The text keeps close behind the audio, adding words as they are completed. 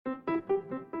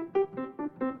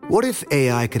What if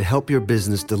AI could help your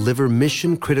business deliver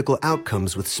mission-critical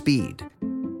outcomes with speed?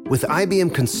 With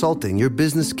IBM Consulting, your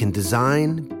business can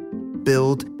design,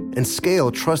 build, and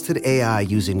scale trusted AI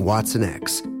using Watson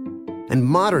X and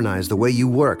modernize the way you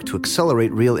work to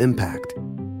accelerate real impact.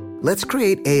 Let's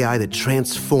create AI that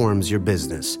transforms your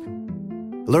business.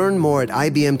 Learn more at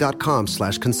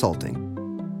ibm.com/consulting.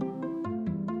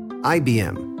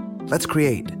 IBM. Let's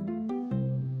create.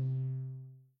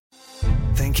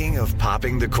 Thinking of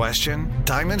popping the question?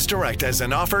 Diamonds Direct has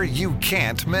an offer you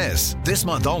can't miss. This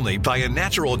month only, buy a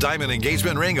natural diamond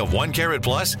engagement ring of 1 carat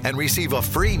plus and receive a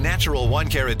free natural 1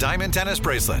 carat diamond tennis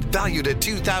bracelet valued at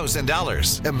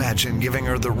 $2,000. Imagine giving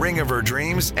her the ring of her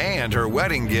dreams and her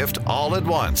wedding gift all at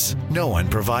once. No one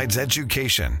provides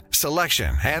education,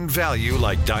 selection, and value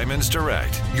like Diamonds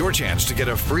Direct. Your chance to get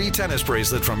a free tennis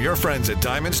bracelet from your friends at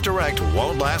Diamonds Direct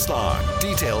won't last long.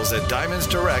 Details at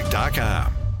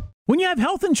diamondsdirect.com. When you have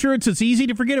health insurance, it's easy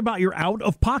to forget about your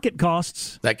out-of-pocket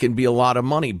costs. That can be a lot of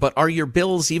money, but are your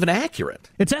bills even accurate?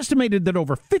 It's estimated that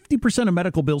over 50% of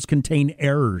medical bills contain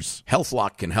errors.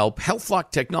 HealthLock can help.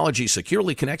 HealthLock technology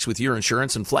securely connects with your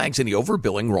insurance and flags any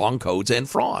overbilling, wrong codes, and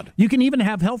fraud. You can even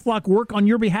have HealthLock work on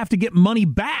your behalf to get money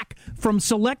back from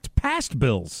select past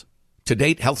bills. To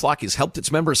date, HealthLock has helped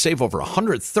its members save over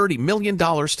 $130 million.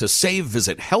 To save,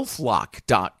 visit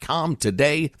healthlock.com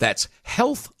today. That's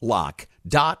healthlock.com.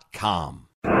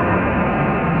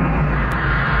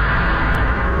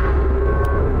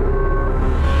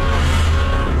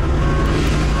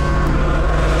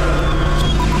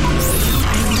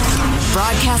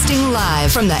 Broadcasting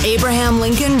live from the Abraham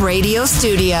Lincoln Radio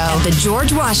Studio at the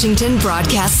George Washington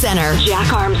Broadcast Center.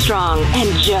 Jack Armstrong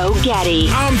and Joe Getty.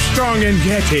 Armstrong and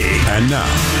Getty. And now,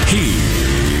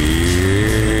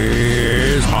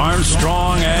 here's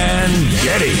Armstrong and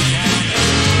Getty.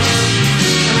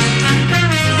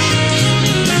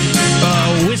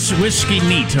 Whiskey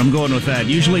neat. I'm going with that.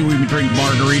 Usually we drink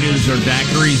margaritas or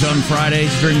daiquiris on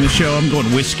Fridays during the show. I'm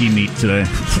going whiskey neat today.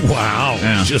 Wow.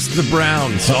 Yeah. Just the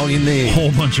brown. That's all you need.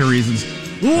 Whole bunch of reasons.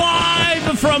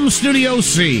 Live from Studio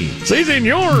C. Si,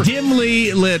 senor.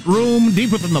 Dimly lit room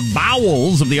deep within the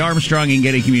bowels of the Armstrong and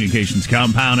Getty Communications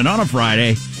compound. And on a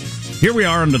Friday, here we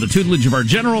are under the tutelage of our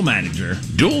general manager.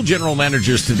 Dual general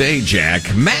managers today,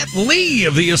 Jack. Matt Lee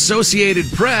of the Associated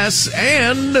Press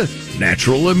and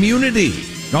Natural Immunity.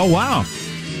 Oh, wow.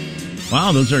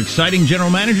 Wow, those are exciting general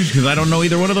managers because I don't know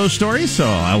either one of those stories, so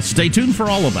I'll stay tuned for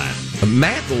all of that.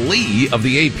 Matt Lee of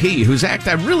the AP, whose act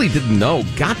I really didn't know,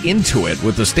 got into it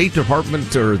with the State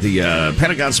Department or the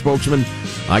Pentagon spokesman,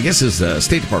 I guess his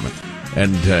State Department,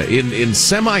 and in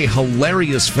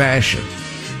semi-hilarious fashion.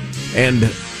 And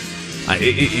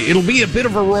it'll be a bit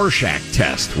of a Rorschach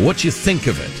test, what you think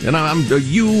of it. And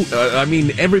I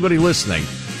mean, everybody listening,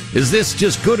 is this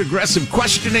just good, aggressive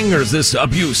questioning, or is this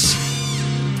abuse?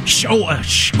 Quiet.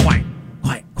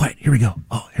 Here we go.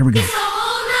 Oh, here we go.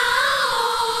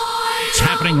 It's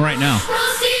happening right now.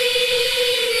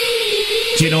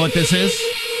 Do you know what this is?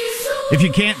 If you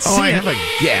can't see I it, have a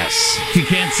guess. If you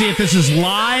can't see it, this is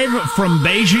live from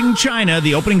Beijing, China.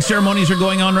 The opening ceremonies are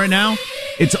going on right now.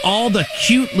 It's all the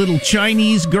cute little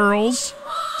Chinese girls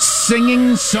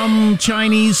singing some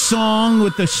Chinese song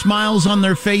with the smiles on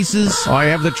their faces. Oh, I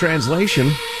have the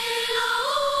translation,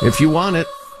 if you want it.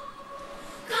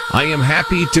 I am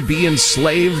happy to be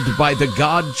enslaved by the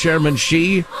God Chairman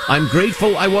Xi. I'm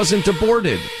grateful I wasn't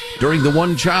aborted during the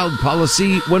one-child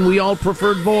policy when we all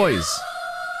preferred boys.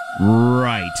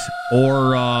 Right.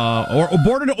 Or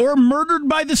aborted or murdered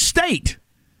by the state.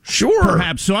 Sure.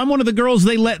 Perhaps. So I'm one of the girls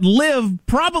they let live,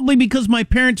 probably because my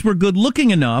parents were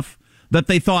good-looking enough that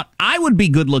they thought I would be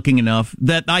good-looking enough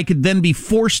that I could then be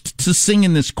forced to sing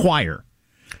in this choir.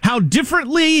 How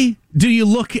differently do you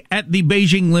look at the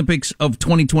Beijing Olympics of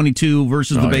 2022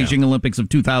 versus the Beijing Olympics of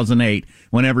 2008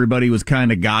 when everybody was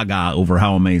kind of gaga over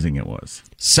how amazing it was?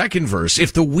 Second verse,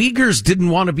 if the Uyghurs didn't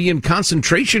want to be in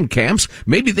concentration camps,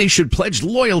 maybe they should pledge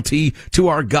loyalty to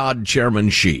our God Chairman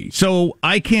Xi. So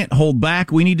I can't hold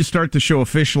back. We need to start the show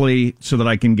officially so that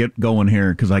I can get going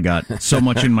here because I got so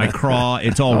much in my craw.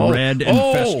 It's all red and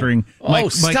festering.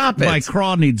 Stop it. My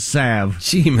craw needs salve.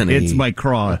 Jiminy. It's my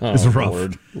craw. It's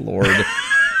rough. Lord.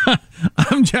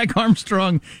 I'm Jack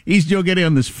Armstrong. He's Joe Getty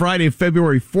on this Friday,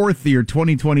 February 4th, year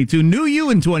 2022. New you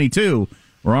in 22.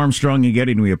 We're Armstrong and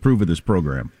Getty, and we approve of this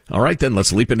program. All right, then,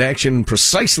 let's leap into action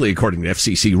precisely according to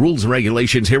FCC rules and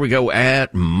regulations. Here we go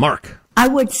at Mark. I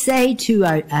would say to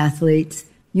our athletes,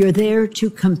 you're there to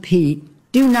compete.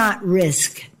 Do not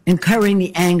risk incurring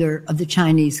the anger of the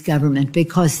Chinese government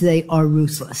because they are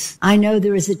ruthless. I know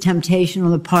there is a temptation on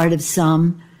the part of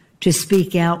some to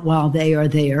speak out while they are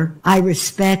there. I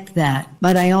respect that,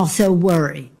 but I also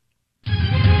worry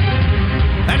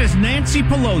That is Nancy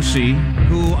Pelosi,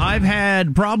 who I've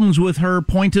had problems with her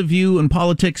point of view in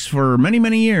politics for many,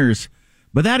 many years.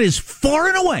 But that is far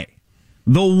and away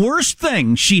the worst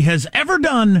thing she has ever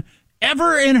done,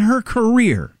 ever in her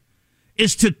career,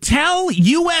 is to tell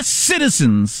U.S.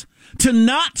 citizens to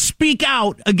not speak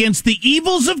out against the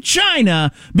evils of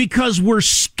China because we're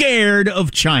scared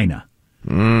of China.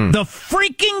 The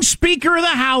freaking Speaker of the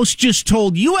House just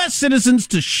told U.S. citizens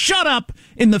to shut up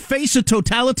in the face of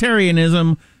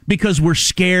totalitarianism because we're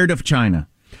scared of China.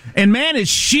 And man, is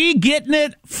she getting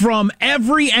it from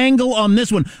every angle on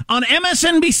this one. On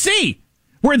MSNBC,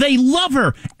 where they love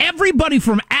her. Everybody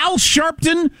from Al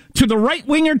Sharpton to the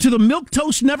right-winger to the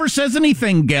milquetoast never says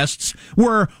anything guests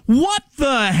were, what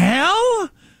the hell?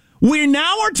 We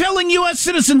now are telling U.S.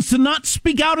 citizens to not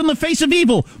speak out in the face of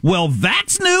evil. Well,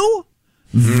 that's new.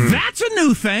 That's a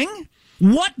new thing.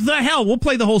 What the hell? We'll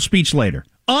play the whole speech later.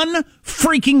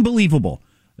 Unfreaking believable.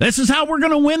 This is how we're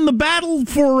going to win the battle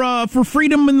for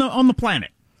freedom on the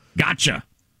planet. Gotcha.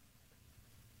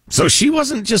 So she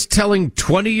wasn't just telling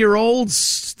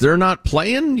 20-year-olds they're not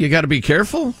playing? You got to be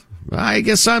careful? I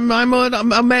guess I'm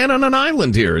a man on an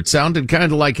island here. It sounded kind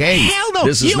of like, hey, hell no.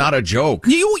 This is not a joke.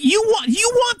 You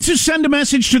want to send a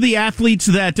message to the athletes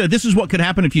that this is what could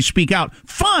happen if you speak out.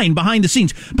 Fine, behind the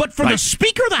scenes. But for the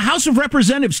Speaker of the House of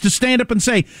Representatives to stand up and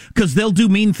say, because they'll do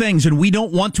mean things and we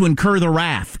don't want to incur the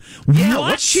wrath. Yeah,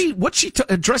 what's she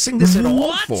addressing this at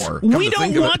all for? We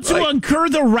don't want to incur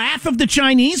the wrath of the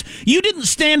Chinese. You didn't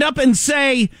stand up and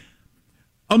say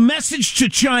a message to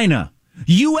China.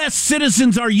 U.S.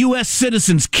 citizens are U.S.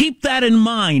 citizens. Keep that in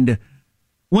mind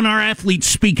when our athletes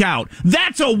speak out.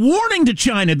 That's a warning to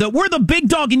China that we're the big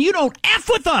dog and you don't F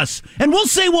with us. And we'll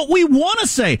say what we want to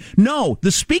say. No,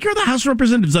 the Speaker of the House of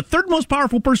Representatives, the third most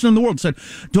powerful person in the world, said,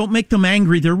 don't make them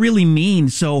angry. They're really mean.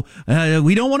 So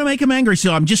we don't want to make them angry.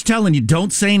 So I'm just telling you,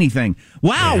 don't say anything.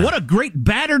 Wow, What a great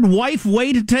battered wife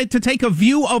way to take a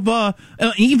view of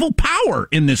evil power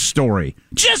in this story.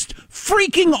 Just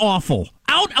freaking awful.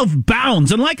 Out of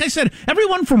bounds. And like I said,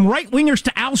 everyone from right-wingers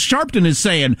to Al Sharpton is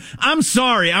saying, I'm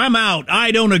sorry, I'm out.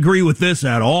 I don't agree with this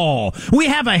at all. We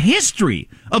have a history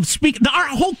of speaking. Our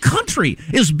whole country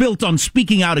is built on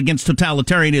speaking out against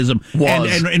totalitarianism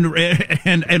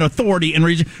and authority and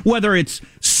region, whether it's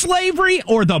slavery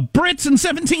or the Brits in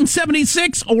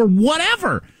 1776 or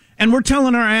whatever. And we're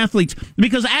telling our athletes,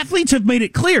 because athletes have made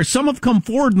it clear, some have come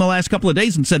forward in the last couple of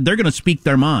days and said they're going to speak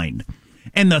their mind.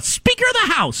 And the Speaker of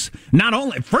the House, not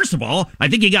only, first of all, I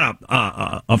think you got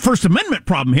a First Amendment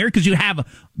problem here because you have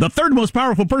the third most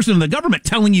powerful person in the government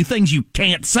telling you things you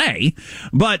can't say.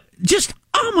 But just,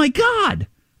 oh my God.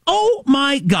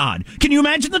 Can you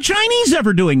imagine the Chinese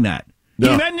ever doing that? No.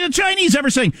 Can you imagine the Chinese ever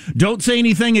saying, don't say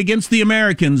anything against the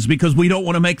Americans because we don't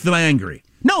want to make them angry?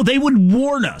 No, they would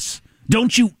warn us.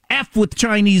 Don't you F with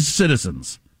Chinese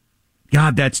citizens.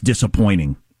 God, that's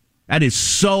disappointing. That is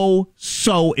so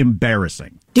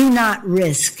embarrassing. Do not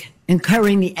risk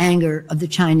incurring the anger of the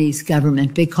Chinese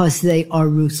government because they are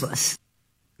ruthless.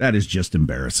 That is just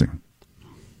embarrassing.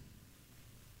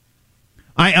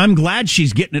 I'm glad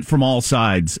she's getting it from all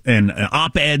sides and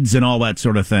op-eds and all that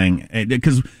sort of thing,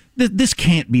 because this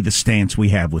can't be the stance we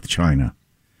have with China.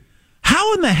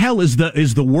 How in the hell is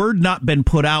the word not been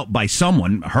put out by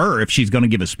someone, her, if she's going to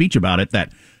give a speech about it,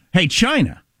 that, hey,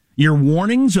 China, your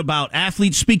warnings about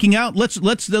athletes speaking out, let's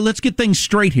get things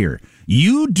straight here.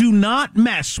 You do not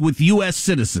mess with U.S.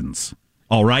 citizens,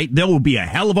 all right? There will be a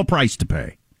hell of a price to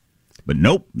pay. But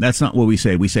nope, that's not what we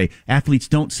say. We say, athletes,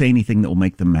 don't say anything that will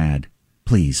make them mad.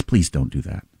 Please don't do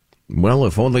that. Well,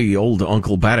 if only old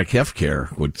Uncle Baddock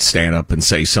Healthcare would stand up and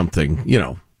say something,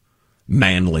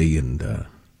 manly and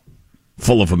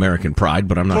full of American pride,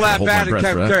 but I'm not going to hold my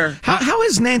breath for that. How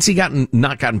has Nancy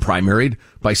not gotten primaried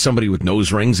by somebody with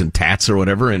nose rings and tats or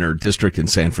whatever in her district in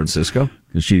San Francisco?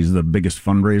 Because she's the biggest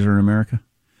fundraiser in America.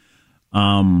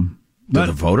 Do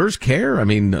the voters care? I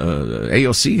mean,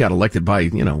 AOC got elected by,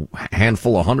 a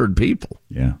handful of 100 people.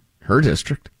 Yeah. Her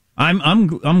district. I'm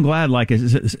glad, like, and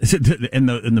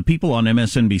the people on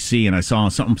MSNBC, and I saw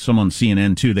some on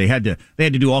CNN too. They had to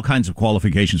do all kinds of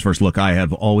qualifications first. Look, I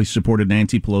have always supported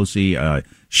Nancy Pelosi.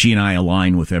 She and I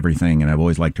align with everything, and I've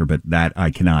always liked her. But that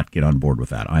I cannot get on board with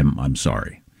that. I'm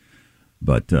sorry,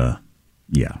 but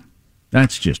yeah,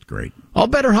 that's just great. I'll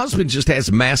bet her husband just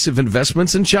has massive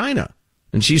investments in China,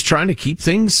 and she's trying to keep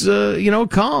things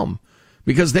calm.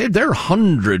 Because they're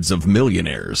hundreds of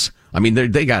millionaires. I mean,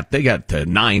 they got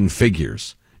 9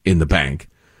 figures in the bank,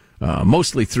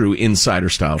 mostly through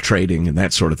insider-style trading and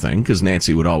that sort of thing, because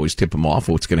Nancy would always tip him off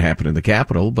what's going to happen in the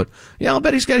Capitol. But, yeah, I'll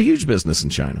bet he's got a huge business in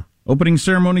China. Opening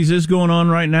ceremonies is going on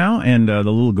right now, and the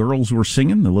little girls were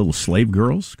singing, the little slave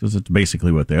girls, because it's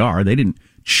basically what they are. They didn't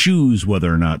choose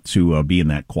whether or not to be in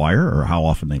that choir or how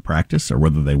often they practice or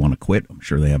whether they want to quit. I'm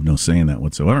sure they have no say in that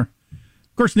whatsoever.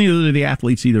 Of course, neither do the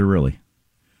athletes either, really.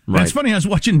 Right. And it's funny, I was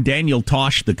watching Daniel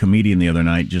Tosh, the comedian, the other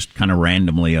night, just kind of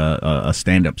randomly a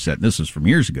stand-up set. This is from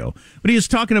years ago. But he was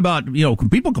talking about,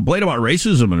 people complain about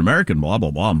racism in America, blah, blah,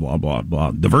 blah, blah, blah,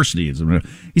 blah, diversity.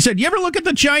 He said, you ever look at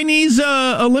the Chinese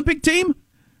Olympic team?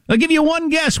 I'll give you one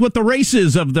guess what the race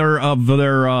is of their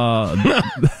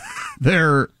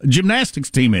their gymnastics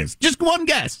team is. Just one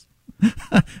guess.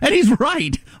 And he's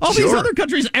right. All these other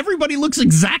countries, everybody looks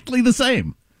exactly the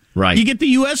same. Right. You get the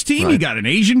U.S. team, You got an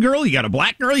Asian girl, you got a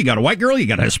black girl, you got a white girl, you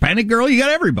got a Hispanic girl, you got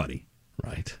everybody.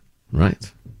 Right.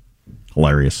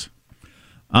 Hilarious.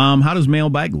 How does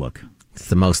Mailbag look? It's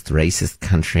the most racist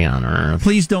country on earth.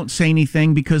 Please don't say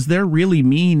anything because they're really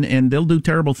mean and they'll do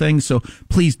terrible things. So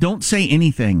please don't say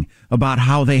anything about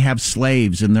how they have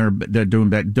slaves and they're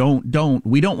doing that. Don't.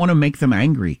 We don't want to make them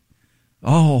angry.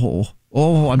 Oh,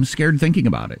 I'm scared thinking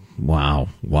about it. Wow.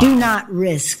 Do not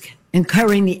risk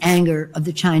incurring the anger of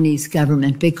the Chinese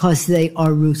government because they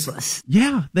are ruthless.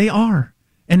 Yeah, they are.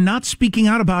 And not speaking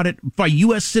out about it by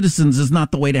U.S. citizens is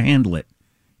not the way to handle it.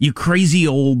 You crazy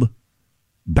old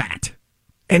bat.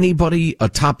 Anybody, a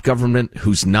top government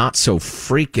who's not so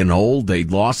freaking old, they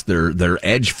lost their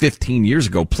edge 15 years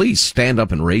ago, please stand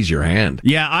up and raise your hand.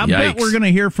 Yeah, I bet we're going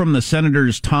to hear from the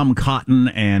senators Tom Cotton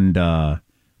and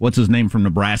what's his name from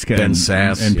Nebraska? Ben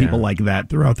Sass. And people like that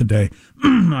throughout the day.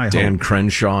 Dan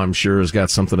Crenshaw, I'm sure, has got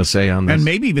something to say on this. And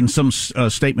maybe even some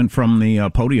statement from the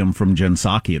podium from Jen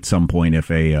Psaki at some point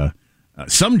if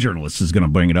some journalist is going to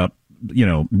bring it up.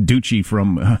 Ducey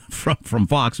from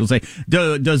Fox will say,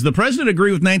 does the president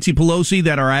agree with Nancy Pelosi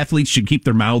that our athletes should keep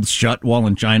their mouths shut while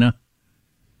in China?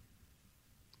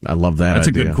 I love that That's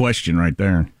idea. A good question right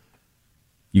there.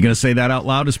 You going to say that out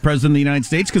loud as president of the United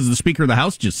States? Because the Speaker of the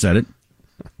House just said it.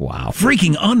 Wow.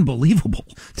 Freaking unbelievable.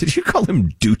 Did you call him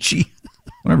Ducey?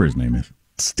 Whatever his name is.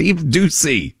 Steve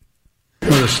Ducey.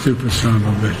 What a stupid son of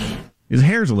a bitch. His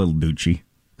hair's a little Ducey.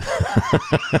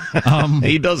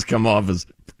 He does come off as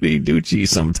pretty Ducey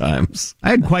sometimes. I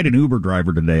had quite an Uber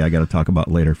driver today I got to talk about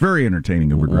later. Very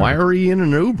entertaining Uber driver. Why are you in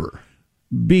an Uber?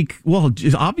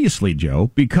 Obviously,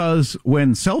 Joe, because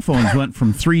when cell phones went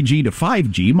from 3G to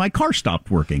 5G, my car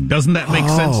stopped working. Doesn't that make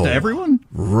sense to everyone?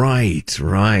 Right. So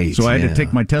I had to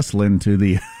take my Tesla into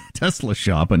the Tesla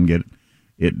shop and get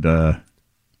it.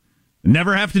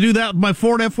 Never have to do that with my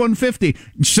Ford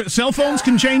F-150. Cell phones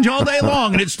can change all day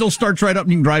long, and it still starts right up,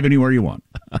 and you can drive anywhere you want.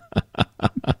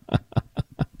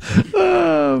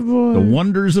 Oh, boy. The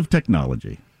wonders of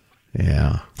technology.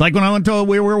 Yeah. It's like when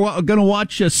we were going to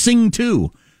watch Sing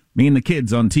 2, me and the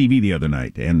kids on TV the other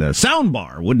night, and the sound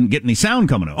bar wouldn't get any sound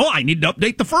coming up. I need to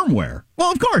update the firmware.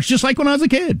 Well, of course, just like when I was a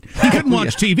kid. You couldn't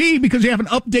watch TV because you haven't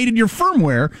updated your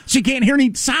firmware, so you can't hear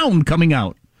any sound coming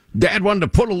out. Dad wanted to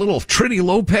put a little Trini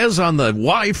Lopez on the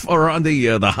Wi-Fi or on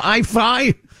the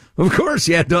hi-fi. Of course,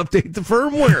 you had to update the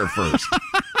firmware first.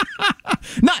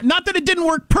 Not that it didn't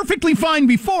work perfectly fine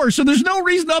before, so there's no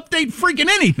reason to update freaking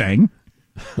anything.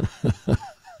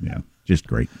 Yeah, just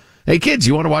great. Hey, kids,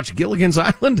 you want to watch Gilligan's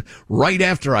Island? Right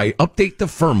after I update the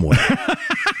firmware.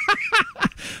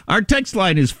 Our text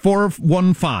line is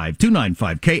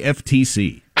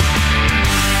 415-295-KFTC.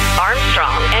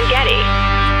 Armstrong and Getty.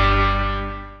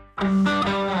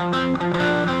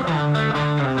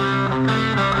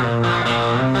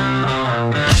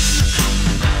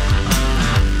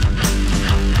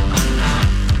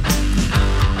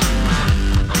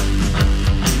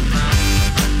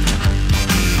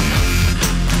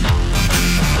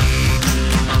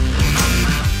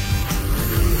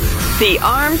 The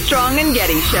Armstrong and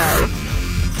Getty Show.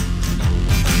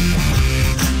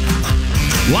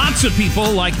 Lots of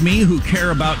people like me who care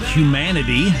about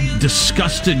humanity,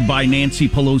 disgusted by Nancy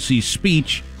Pelosi's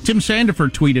speech. Tim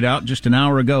Sandefur tweeted out just an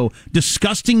hour ago,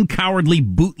 disgusting, cowardly,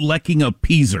 bootlicking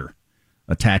appeaser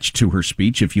attached to her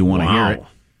speech, if you want to hear it.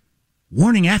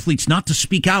 Warning athletes not to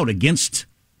speak out against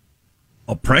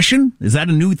oppression? Is that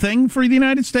a new thing for the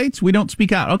United States? We don't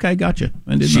speak out. Okay, gotcha.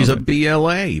 She's a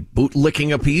BLA,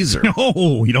 bootlicking appeaser.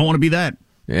 No, you don't want to be that.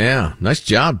 Yeah, nice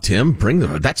job, Tim.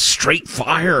 That's straight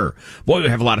fire. Boy, we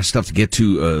have a lot of stuff to get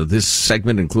to this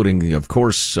segment, including, of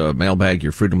course, Mailbag,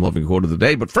 your freedom-loving quote of the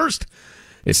day. But first,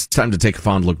 it's time to take a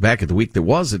fond look back at the week that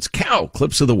was. It's Cow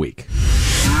Clips of the Week.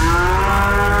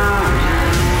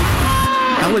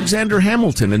 Alexander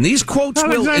Hamilton, and these quotes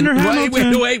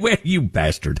Wait, you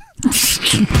bastard.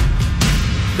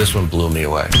 This one blew me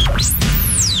away.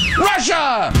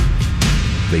 Russia!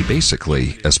 They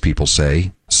basically, as people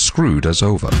say, screwed us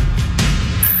over.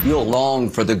 You'll long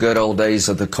for the good old days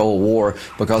of the Cold War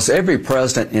because every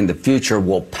president in the future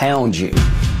will pound you.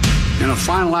 In a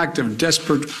final act of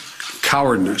desperate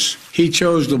cowardness, he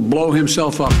chose to blow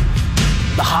himself up.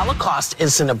 The Holocaust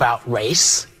isn't about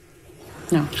race.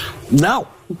 No.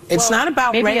 It's not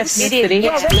about race. It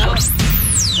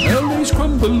is. Hell is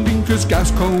crumbling because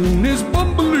Gascon is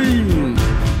bumbling.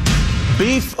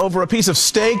 Beef over a piece of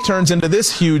steak turns into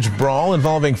this huge brawl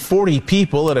involving 40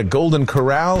 people at a Golden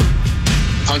Corral.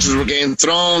 Punches were getting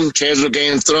thrown, chairs were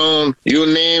getting thrown, you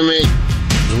name it.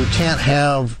 We can't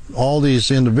have all these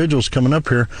individuals coming up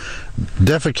here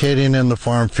defecating in the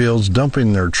farm fields,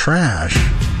 dumping their trash.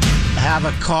 Have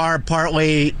a car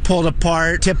partway pulled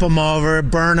apart, tip them over,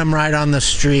 burn them right on the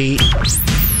street.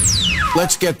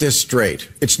 Let's get this straight.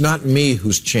 It's not me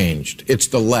who's changed. It's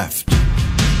the left.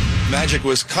 Magic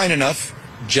was kind enough,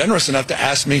 generous enough to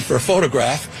ask me for a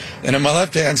photograph. And in my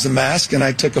left hand's the mask, and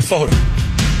I took a photo.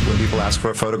 When people ask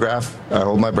for a photograph, I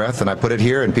hold my breath and I put it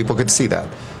here and people could see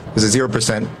that. There's a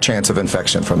 0% chance of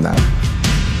infection from that.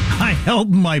 I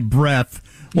held my breath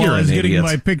while I was getting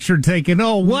my picture taken.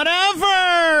 Oh,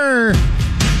 whatever!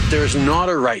 There's not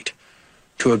a right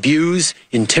to abuse,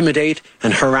 intimidate,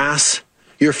 and harass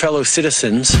your fellow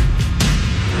citizens.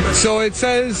 So it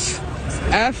says,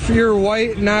 F your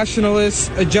white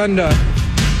nationalist agenda.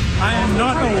 I am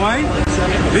not a white.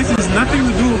 This has nothing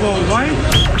to do about white.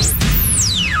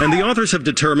 And the authors have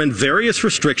determined various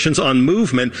restrictions on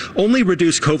movement only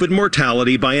reduce COVID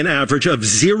mortality by an average of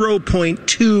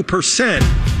 0.2%.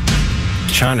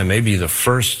 China may be the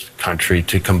first country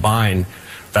to combine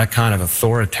that kind of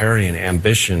authoritarian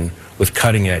ambition with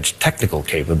cutting-edge technical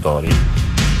capability.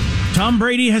 Tom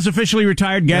Brady has officially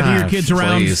retired. Gather your kids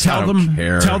around. Please, Tell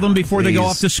them before they go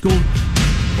off to school.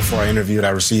 Before I interviewed, I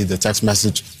received a text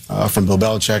message from Bill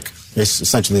Belichick. It's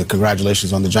essentially a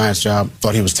congratulations on the Giants job.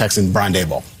 Thought he was texting Brian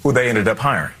Daboll, who they ended up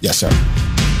hiring. Yes, sir.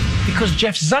 Because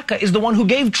Jeff Zucker is the one who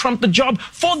gave Trump the job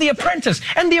for The Apprentice.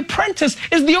 And The Apprentice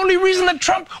is the only reason that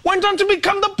Trump went on to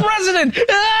become the president.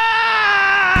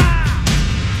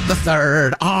 The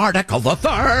third article, let's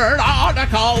write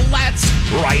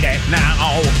it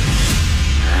now.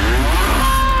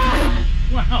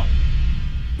 Wow.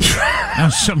 That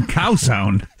was some cow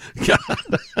sound. God.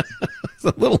 It's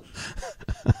a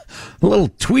little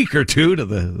tweak or two to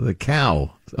the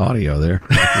cow audio there.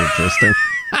 That's interesting.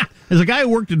 As a guy who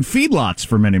worked in feedlots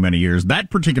for many, many years, that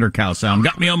particular cow sound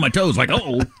got me on my toes. Like,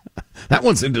 oh, that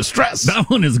one's in distress. That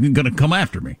one is going to come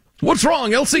after me. What's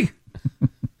wrong, Elsie?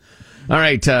 All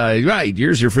right,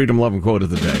 here's your Freedom Loving quote of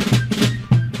the day.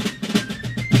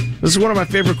 This is one of my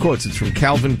favorite quotes. It's from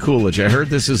Calvin Coolidge. I heard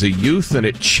this as a youth, and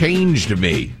it changed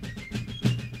me.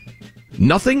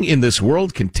 Nothing in this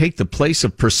world can take the place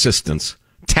of persistence.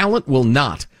 Talent will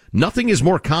not. Nothing is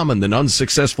more common than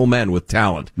unsuccessful men with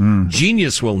talent.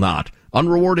 Genius will not.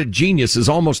 Unrewarded genius is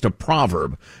almost a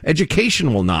proverb.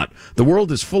 Education will not. The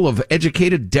world is full of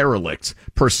educated derelicts.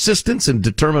 Persistence and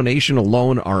determination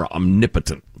alone are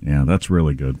omnipotent. Yeah, that's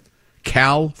really good.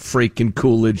 Cal freaking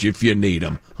Coolidge if you need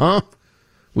him. Huh?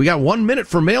 We got 1 minute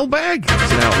for mailbag?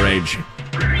 It's an outrage.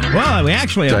 Well, we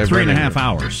actually have 3.5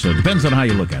 hours, so it depends on how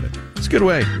you look at it. It's a good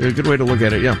way to look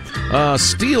at it, yeah.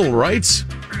 Steele writes,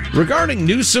 regarding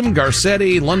Newsom,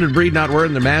 Garcetti, London Breed not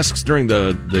wearing their masks during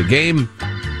the game,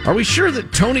 are we sure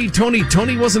that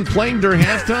Tony wasn't playing during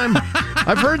halftime?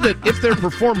 I've heard that if they're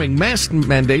performing, mask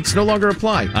mandates no longer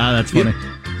apply. That's funny.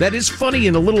 That is funny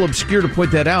and a little obscure to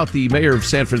point that out. The mayor of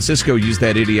San Francisco used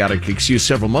that idiotic excuse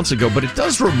several months ago, but it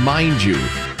does remind you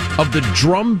of the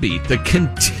drumbeat, the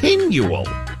continual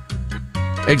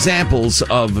examples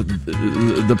of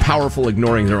the powerful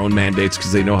ignoring their own mandates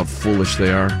because they know how foolish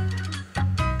they are.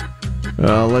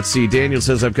 Let's see. Daniel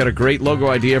says, I've got a great logo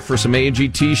idea for some A&G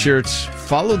t-shirts.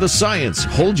 Follow the science.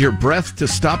 Hold your breath to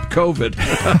stop COVID.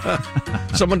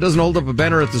 Someone doesn't hold up a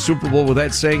banner at the Super Bowl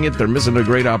without saying it, they're missing a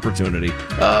great opportunity.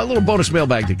 A little bonus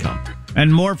mailbag to come.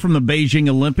 And more from the Beijing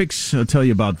Olympics. I'll tell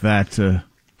you about that.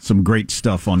 Some great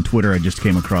stuff on Twitter I just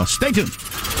came across. Stay tuned.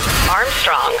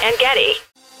 Armstrong and Getty.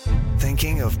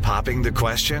 Thinking of popping the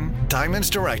question?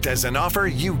 Diamonds Direct has an offer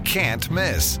you can't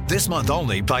miss. This month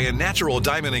only, buy a natural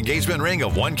diamond engagement ring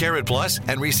of 1 carat plus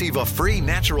and receive a free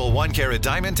natural 1 carat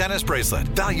diamond tennis bracelet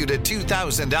valued at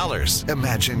 $2,000.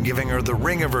 Imagine giving her the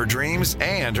ring of her dreams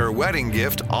and her wedding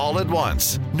gift all at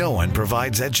once. No one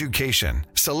provides education,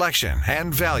 selection,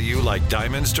 and value like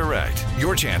Diamonds Direct.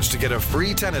 Your chance to get a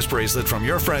free tennis bracelet from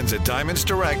your friends at Diamonds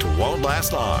Direct won't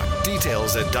last long.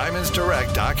 Details at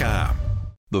diamondsdirect.com.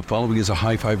 The following is a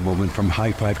high five moment from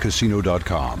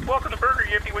highfivecasino.com. Welcome to Burger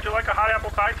Yippee. would you like a hot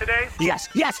apple pie today? Yes,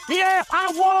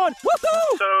 I won!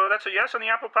 Woohoo! So that's a yes on the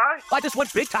apple pie? I just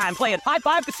went big time playing High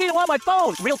Five Casino on my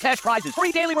phone. Real cash prizes,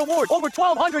 free daily rewards, over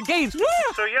 1,200 games. Yeah!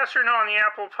 So yes or no on the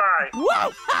apple pie?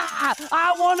 Whoa!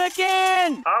 I won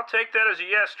again! I'll take that as a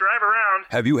yes. Drive around.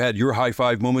 Have you had your high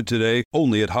five moment today?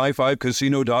 Only at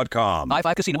highfivecasino.com. High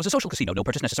Five Casino is a social casino. No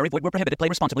purchase necessary. Void where prohibited. Play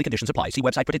responsibly. Conditions apply. See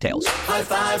website for details. High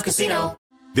Five Casino.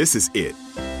 This is it.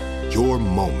 Your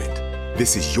moment.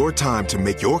 This is your time to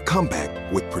make your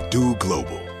comeback with Purdue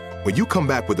Global. When you come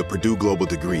back with a Purdue Global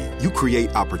degree, you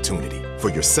create opportunity for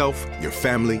yourself, your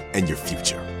family, and your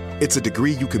future. It's a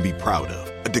degree you can be proud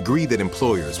of, a degree that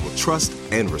employers will trust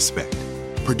and respect.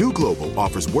 Purdue Global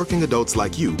offers working adults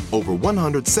like you over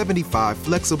 175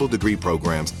 flexible degree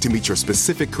programs to meet your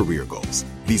specific career goals.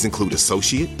 These include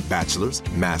associate, bachelor's,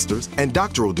 master's, and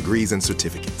doctoral degrees and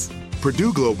certificates.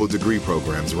 Purdue Global degree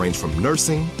programs range from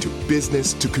nursing to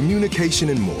business to communication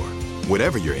and more.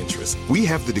 Whatever your interest, we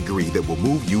have the degree that will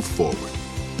move you forward.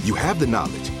 You have the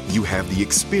knowledge, you have the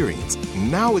experience.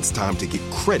 Now it's time to get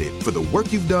credit for the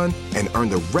work you've done and earn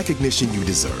the recognition you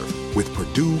deserve with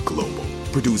Purdue Global,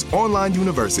 Purdue's online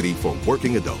university for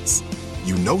working adults.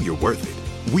 You know you're worth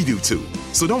it. We do too.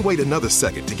 So don't wait another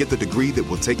second to get the degree that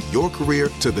will take your career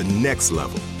to the next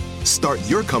level. Start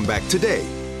your comeback today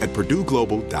at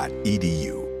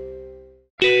purdueglobal.edu.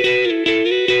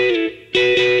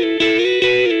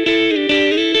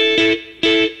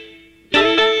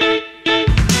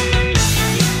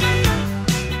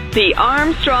 The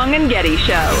Armstrong and Getty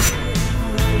Show.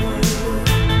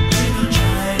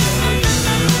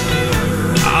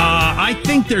 I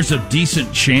think there's a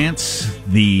decent chance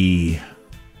the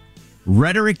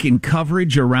rhetoric and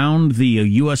coverage around the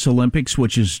U.S. Olympics,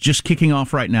 which is just kicking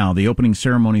off right now. The opening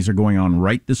ceremonies are going on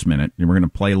right this minute, and we're going to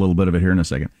play a little bit of it here in a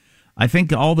second. I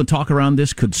think all the talk around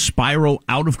this could spiral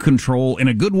out of control in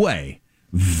a good way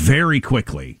very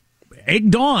quickly.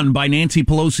 Egged on by Nancy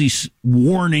Pelosi's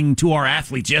warning to our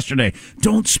athletes yesterday.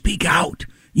 Don't speak out.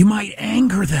 You might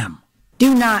anger them.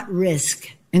 Do not risk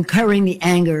incurring the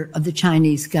anger of the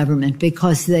Chinese government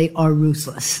because they are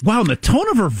ruthless. Wow, and the tone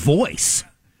of her voice.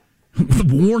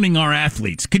 Warning our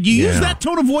athletes. Could you use that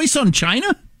tone of voice on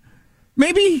China?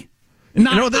 Maybe?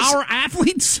 Not our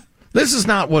athletes? This is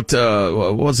not what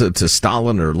was it,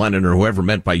 Stalin or Lenin or whoever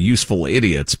meant by useful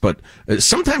idiots, but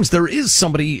sometimes there is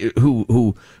somebody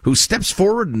who steps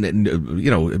forward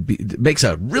and makes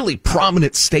a really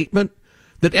prominent statement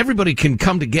that everybody can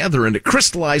come together and it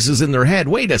crystallizes in their head.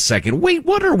 Wait a second. Wait,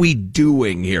 what are we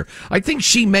doing here? I think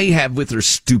she may have, with her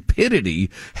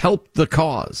stupidity, helped the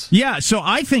cause. Yeah, so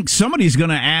I think somebody's going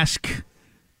to ask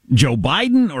Joe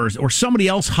Biden or somebody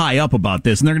else high up about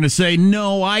this, and they're going to say,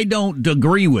 no, I don't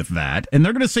agree with that. And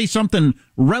they're going to say something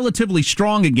relatively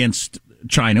strong against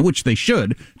China, which they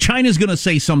should. China's going to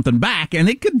say something back, and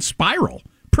it could spiral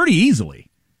pretty easily.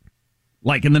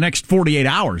 Like in the next 48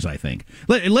 hours, I think.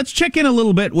 Let's check in a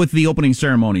little bit with the opening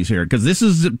ceremonies here, because this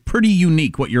is pretty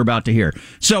unique what you're about to hear.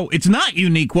 So it's not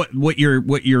unique what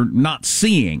you're not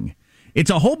seeing.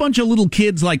 It's a whole bunch of little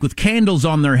kids like with candles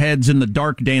on their heads in the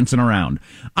dark dancing around.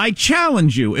 I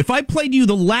challenge you, if I played you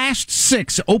the last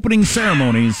 6 opening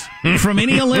ceremonies from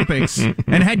any Olympics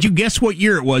and had you guess what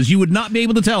year it was, you would not be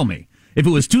able to tell me if it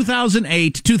was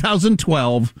 2008,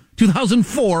 2012,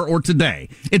 2004, or today.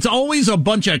 It's always a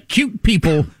bunch of cute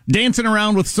people dancing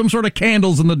around with some sort of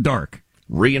candles in the dark.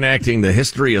 Reenacting the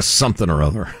history of something or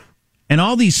other. And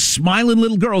all these smiling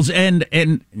little girls. And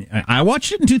I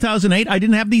watched it in 2008. I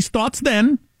didn't have these thoughts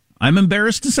then. I'm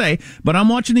embarrassed to say. But I'm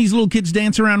watching these little kids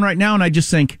dance around right now, and I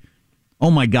just think,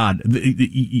 oh, my God,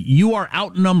 you are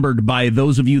outnumbered by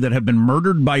those of you that have been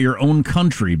murdered by your own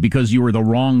country because you were the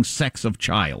wrong sex of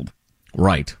child.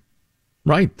 Right.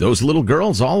 Those little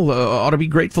girls all ought to be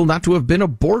grateful not to have been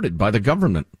aborted by the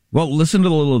government. Well, listen to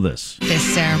a little of this. This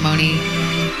ceremony,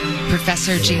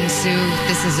 Professor Jing Su,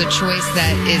 this is a choice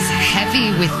that is heavy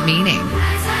with meaning.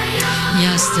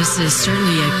 Yes, this is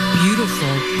certainly a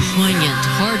beautiful, poignant,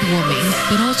 heartwarming,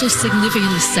 but also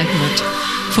significant segment.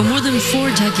 For more than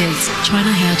 4 decades, China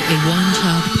had a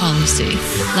one-child policy.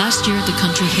 Last year, the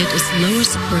country hit its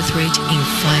lowest birth rate in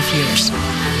 5 years.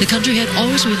 The country had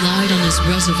always relied on its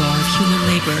reservoir of human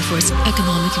labor for its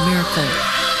economic miracle.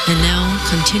 And now,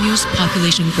 continuous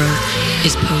population growth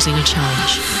is posing a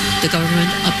challenge. The government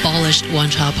abolished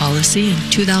one-child policy in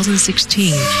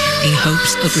 2016 in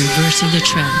hopes of reversing the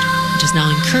trend, which is now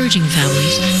encouraging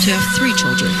families to have 3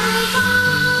 children.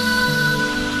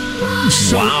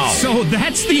 So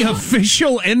that's the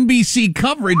official NBC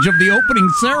coverage of the opening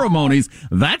ceremonies.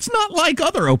 That's not like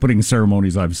other opening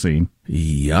ceremonies I've seen.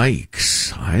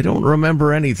 Yikes. I don't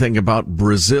remember anything about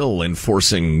Brazil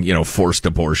enforcing, forced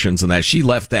abortions and that. She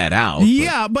left that out.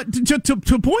 Yeah, but to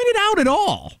point it out at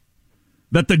all,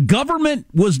 that the government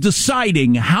was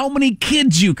deciding how many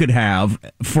kids you could have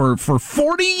for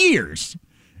 40 years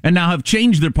and now have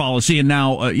changed their policy, and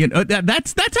now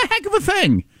that's a heck of a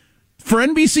thing for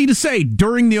NBC to say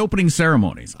during the opening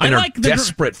ceremonies. And are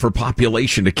desperate for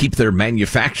population to keep their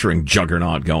manufacturing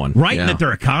juggernaut going. Right, and that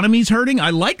their economy's hurting.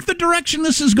 I like the direction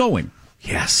this is going.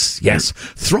 Yes.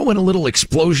 Throw in a little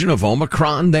explosion of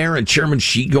Omicron there and Chairman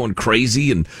Xi going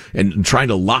crazy and trying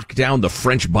to lock down the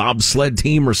French bobsled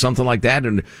team or something like that.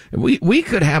 And we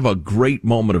could have a great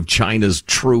moment of China's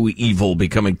true evil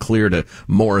becoming clear to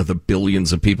more of the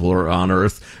billions of people who are on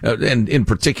Earth. And in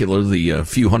particular, the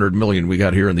few 100 million we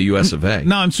got here in the US of A.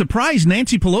 Now, I'm surprised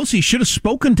Nancy Pelosi should have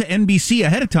spoken to NBC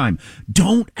ahead of time.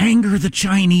 Don't anger the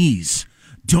Chinese.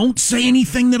 Don't say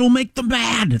anything that'll make them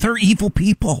mad. They're evil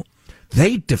people.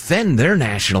 They defend their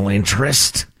national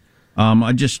interest.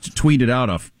 I just tweeted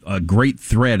out a great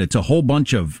thread. It's a whole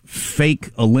bunch of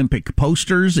fake Olympic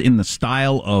posters in the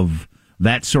style of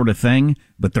that sort of thing,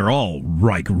 but they're all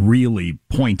really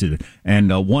pointed.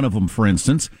 And one of them, for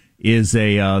instance, is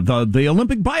the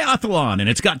Olympic biathlon, and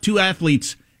it's got two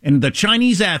athletes. And the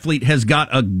Chinese athlete has got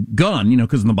a gun,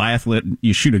 because in the biathlon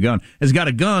you shoot a gun, has got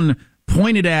a gun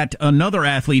pointed at another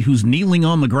athlete who's kneeling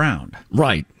on the ground.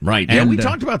 Right. And we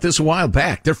talked about this a while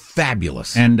back. They're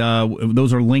fabulous. And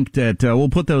those are linked at, we'll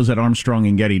put those at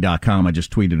ArmstrongandGetty.com. I just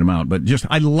tweeted them out. But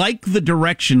I like the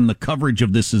direction the coverage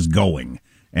of this is going.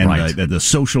 And the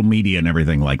social media and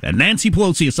everything like that. Nancy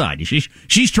Pelosi aside,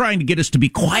 she's trying to get us to be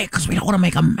quiet because we don't want to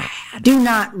make them mad. Do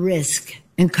not risk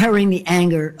incurring the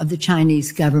anger of the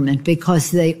Chinese government because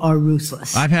they are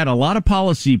ruthless. I've had a lot of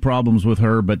policy problems with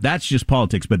her, but that's just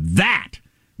politics. But that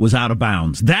was out of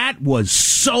bounds. That was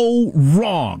so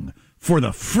wrong for the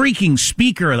freaking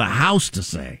Speaker of the House to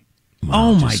say.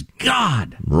 Oh, my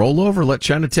God. Roll over. Let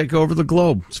China take over the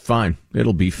globe. It's fine.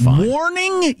 It'll be fine.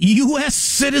 Warning U.S.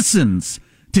 citizens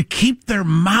to keep their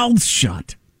mouths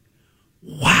shut.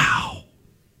 Wow.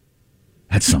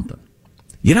 That's something.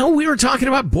 We were talking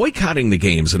about boycotting the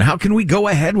games and how can we go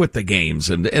ahead with the games,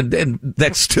 and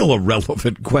that's still a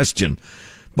relevant question.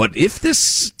 But if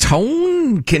this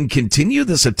tone can continue,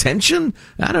 this attention,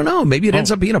 I don't know. Maybe it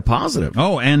ends up being a positive.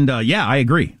 Oh, and I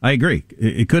agree.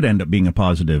 It could end up being a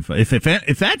positive. If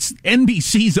that's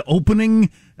NBC's opening,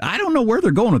 I don't know where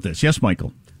they're going with this. Yes,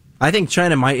 Michael. I think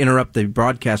China might interrupt the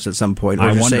broadcast at some point,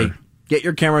 or just say, "Get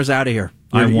your cameras out of here.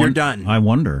 You're done." I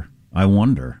wonder.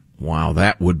 Wow,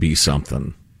 that would be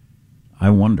something. I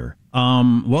wonder.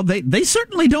 Well, they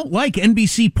certainly don't like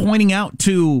NBC pointing out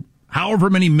to however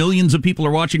many millions of people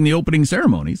are watching the opening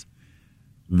ceremonies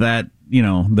that,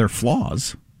 their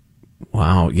flaws.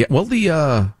 Wow. Yeah. Well, the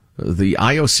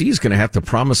IOC is going to have to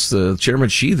promise Chairman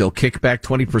Xi they'll kick back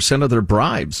 20% of their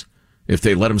bribes if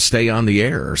they let him stay on the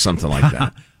air or something like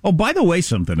that. Oh, by the way,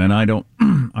 something, and I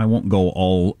won't go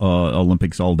all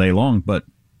Olympics all day long, but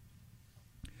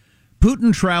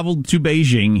Putin traveled to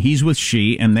Beijing. He's with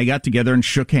Xi, and they got together and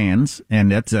shook hands,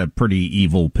 and that's a pretty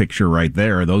evil picture right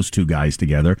there, those two guys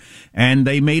together. And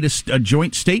they made a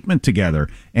joint statement together.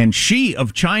 And Xi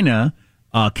of China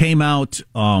came out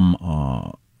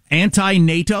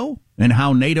anti-NATO and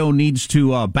how NATO needs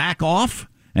to back off,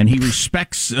 and he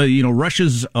respects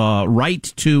Russia's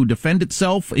right to defend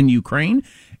itself in Ukraine.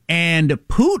 And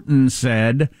Putin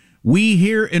said, "We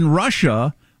here in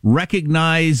Russia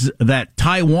recognize that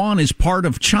Taiwan is part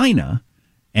of China,"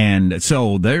 and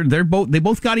so they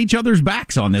both got each other's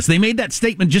backs on this. They made that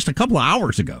statement just a couple of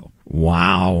hours ago.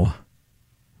 Wow.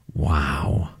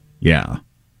 Yeah.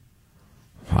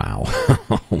 Wow.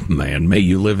 Oh man, may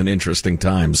you live in interesting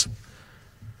times.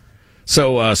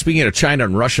 So, speaking of China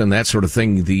and Russia and that sort of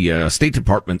thing, the State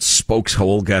Department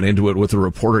spokeshole got into it with a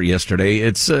reporter yesterday.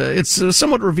 It's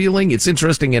somewhat revealing, it's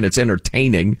interesting, and it's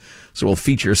entertaining. So we'll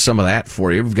feature some of that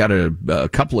for you. We've got a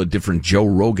couple of different Joe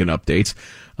Rogan updates.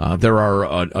 There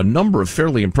are a number of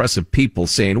fairly impressive people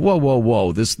saying,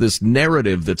 whoa, this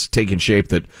narrative that's taken shape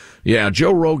that,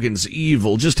 Joe Rogan's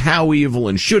evil, just how evil,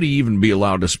 and should he even be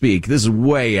allowed to speak? This is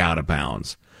way out of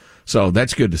bounds. So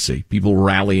that's good to see. People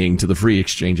rallying to the free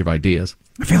exchange of ideas.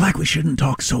 I feel like we shouldn't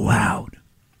talk so loud.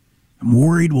 I'm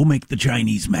worried we'll make the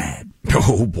Chinese mad.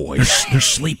 Oh, boy. They're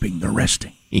sleeping. They're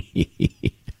resting.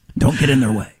 Don't get in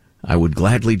their way. I would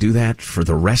gladly do that for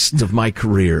the rest of my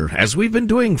career, as we've been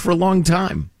doing for a long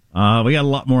time. We got a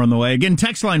lot more on the way. Again,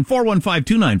 text line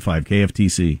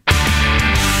 415-295-KFTC.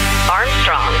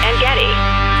 Armstrong and Getty.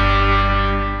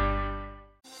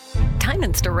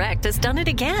 Diamonds Direct has done it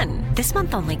again. This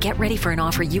month only, get ready for an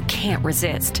offer you can't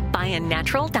resist. Buy a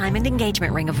natural diamond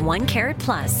engagement ring of 1 carat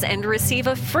plus and receive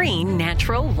a free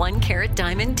natural 1 carat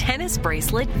diamond tennis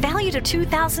bracelet valued at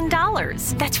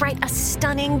 $2,000. That's right, a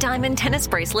stunning diamond tennis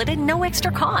bracelet at no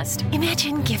extra cost.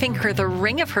 Imagine giving her the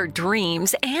ring of her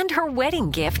dreams and her wedding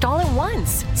gift all at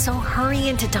once. So hurry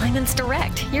into Diamonds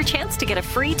Direct. Your chance to get a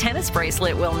free tennis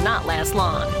bracelet will not last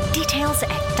long. Details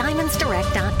at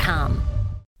diamondsdirect.com.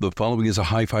 The following is a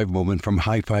high five moment from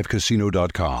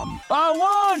highfivecasino.com. I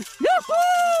won! Yahoo!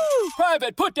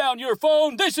 Private, put down your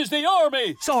phone. This is the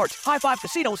Army. Sarge, High Five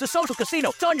Casino is a social casino.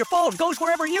 It's on your phone. Goes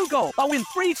wherever you go. I win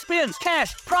free spins,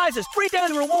 cash, prizes, free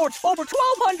daily rewards, over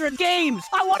 1,200 games.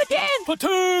 I won again.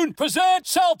 Platoon, present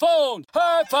cell phone.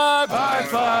 High Five. High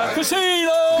Five.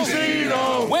 Casino.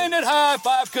 Casino. Win at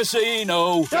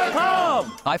highfivecasino.com.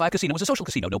 High Five Casino is a social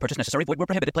casino. No purchase necessary. Void where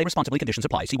prohibited. Play responsibly. Conditions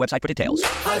apply. See website for details.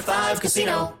 High Five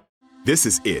Casino. This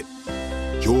is it.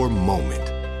 Your moment.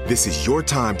 This is your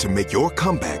time to make your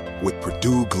comeback with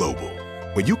Purdue Global.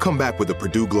 When you come back with a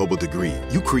Purdue Global degree,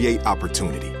 you create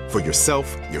opportunity for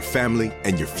yourself, your family,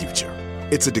 and your future.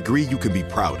 It's a degree you can be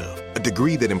proud of, a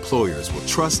degree that employers will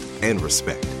trust and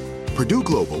respect. Purdue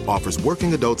Global offers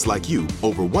working adults like you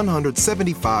over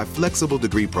 175 flexible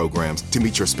degree programs to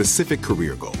meet your specific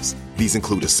career goals. These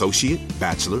include associate,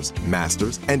 bachelor's,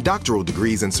 master's, and doctoral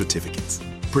degrees and certificates.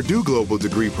 Purdue Global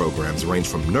degree programs range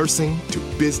from nursing to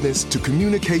business to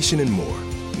communication and more.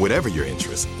 Whatever your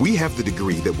interest, we have the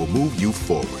degree that will move you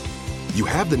forward. You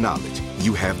have the knowledge,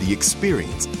 you have the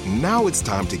experience. Now it's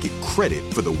time to get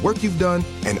credit for the work you've done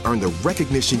and earn the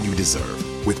recognition you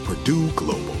deserve with Purdue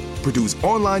Global, Purdue's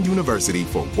online university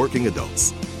for working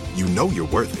adults. You know you're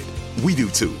worth it. We do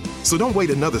too. So don't wait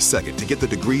another second to get the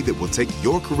degree that will take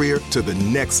your career to the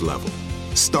next level.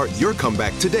 Start your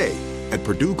comeback today at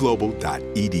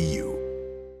purdueglobal.edu.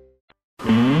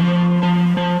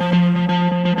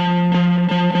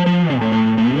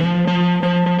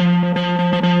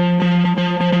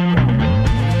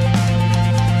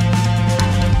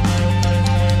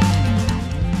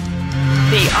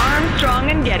 The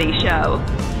Armstrong and Getty Show.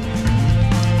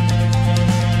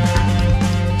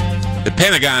 The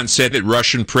Pentagon said that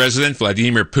Russian President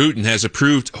Vladimir Putin has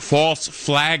approved false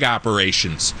flag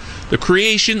operations, the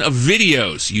creation of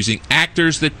videos using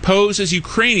actors that pose as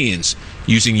Ukrainians,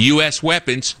 using U.S.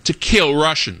 weapons to kill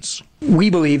Russians. We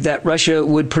believe that Russia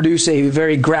would produce a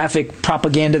very graphic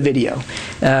propaganda video,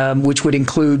 which would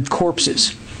include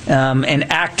corpses. And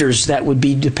actors that would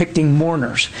be depicting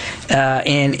mourners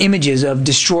and images of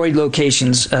destroyed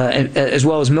locations as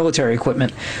well as military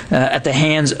equipment at the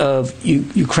hands of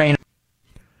Ukraine.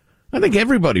 I think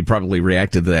everybody probably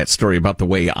reacted to that story about the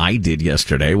way I did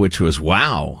yesterday, which was,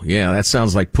 wow, yeah, that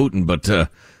sounds like Putin, but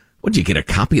would you get a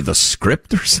copy of the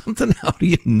script or something? How do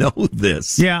you know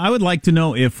this? Yeah, I would like to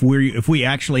know if we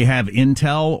actually have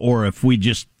intel or if we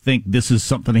just think this is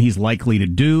something he's likely to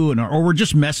do, or we're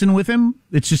just messing with him.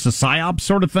 It's just a psyop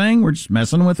sort of thing. We're just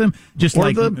messing with him. Just or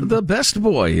like the best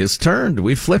boy is turned.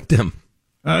 We flipped him.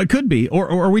 It could be,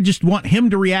 or we just want him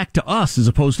to react to us as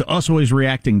opposed to us always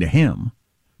reacting to him.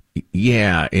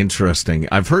 Yeah, interesting.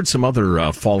 I've heard some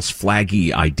other false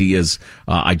flaggy ideas.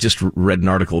 I just read an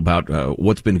article about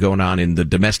what's been going on in the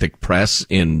domestic press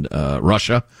in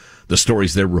Russia. The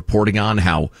stories they're reporting on,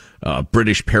 how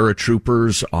British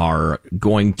paratroopers are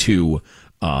going to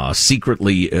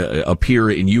secretly appear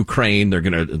in Ukraine. They're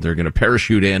gonna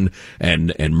parachute in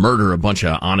and murder a bunch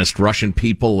of honest Russian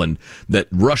people, and that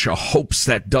Russia hopes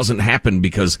that doesn't happen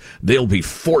because they'll be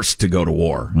forced to go to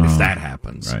war if that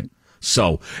happens. Right.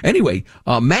 So, anyway,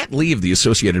 Matt Lee of the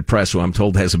Associated Press, who I'm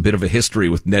told has a bit of a history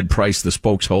with Ned Price, the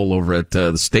spokeshole over at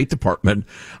the State Department,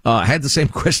 had the same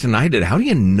question I did. How do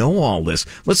you know all this?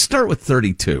 Let's start with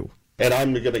 32. And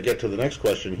I'm going to get to the next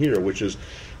question here, which is,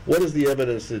 what is the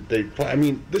evidence that they I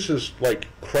mean, this is like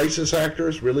crisis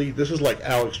actors, really? This is like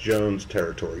Alex Jones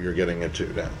territory you're getting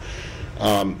into now.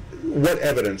 What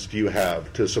evidence do you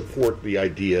have to support the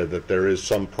idea that there is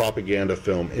some propaganda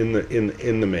film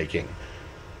in the making?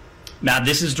 Now,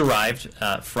 this is derived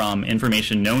from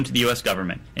information known to the U.S.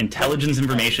 government, intelligence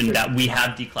information that we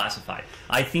have declassified.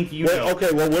 I think you know. Okay,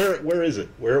 well, where is it?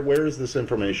 Where is this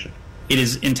information? It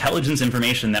is intelligence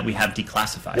information that we have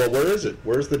declassified. Well, where is it?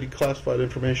 Where's the declassified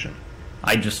information?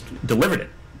 I just delivered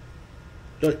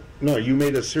it. No, you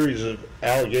made a series of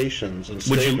allegations and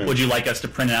statements. Would you like us to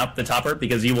print out the topper?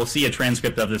 Because you will see a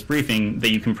transcript of this briefing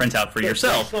that you can print out for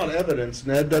yourself. That's not evidence,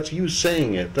 Ned. That's you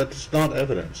saying it. That's not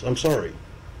evidence. I'm sorry.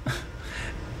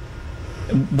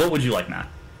 What would you like, Matt?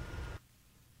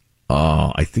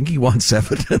 I think he wants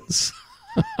evidence.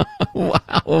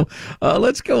 Wow.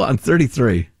 Let's go on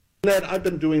 33. Ned, I've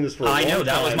been doing this for a long time. I know,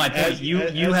 that was my point.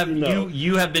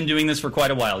 You have been doing this for quite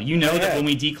a while. You know that when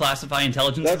we declassify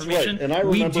intelligence information, right. And I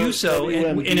we do so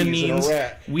in a means.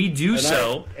 We do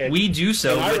so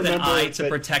with an eye to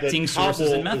protecting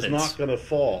sources and methods. Is not going to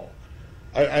fall.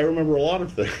 I remember a lot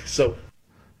of things. So.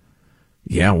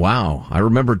 Yeah, wow. I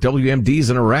remember WMDs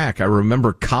in Iraq. I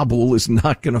remember Kabul is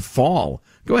not going to fall.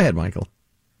 Go ahead, Michael.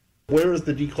 Where is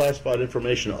the declassified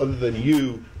information other than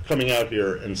you coming out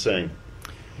here and saying?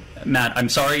 Matt, I'm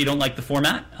sorry you don't like the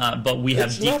format, but we have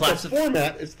declassified. It's not the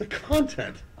format; it's the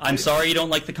content. I'm sorry you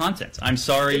don't like the content. I'm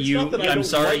sorry you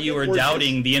are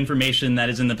doubting the information that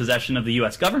is in the possession of the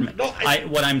U.S. government. No,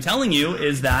 what I'm telling you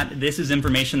is that this is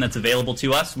information that's available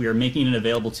to us. We are making it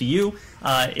available to you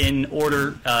in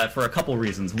order for a couple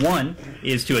reasons. One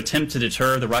is to attempt to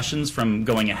deter the Russians from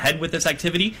going ahead with this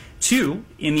activity. Two,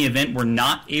 in the event we're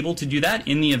not able to do that,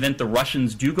 in the event the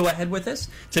Russians do go ahead with this,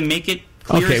 to make it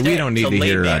okay, we don't need to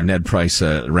hear Ned Price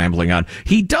rambling on.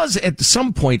 He does at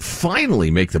some point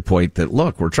finally make the point that,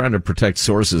 look, we're trying to protect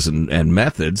sources and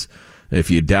methods.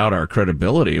 If you doubt our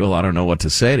credibility, well, I don't know what to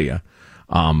say to you.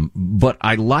 But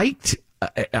I liked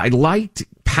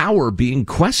power being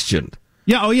questioned.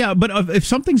 Yeah, oh yeah, but if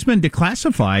something's been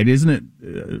declassified, isn't it?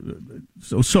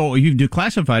 So you've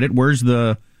declassified it.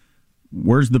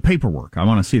 Where's the paperwork? I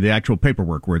want to see the actual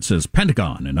paperwork where it says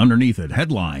Pentagon and underneath it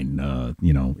headline,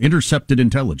 intercepted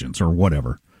intelligence or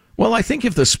whatever. Well, I think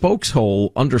if the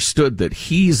spokeshole understood that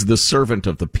he's the servant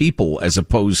of the people as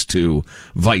opposed to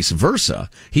vice versa,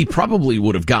 he probably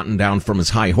would have gotten down from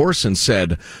his high horse and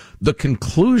said, the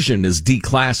conclusion is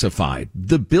declassified.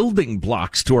 The building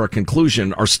blocks to our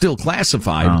conclusion are still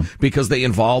classified because they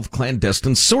involve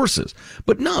clandestine sources.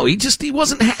 But no, he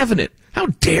wasn't having it. How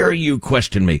dare you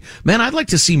question me? Man, I'd like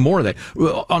to see more of that.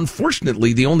 Well,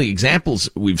 unfortunately, the only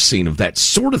examples we've seen of that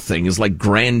sort of thing is like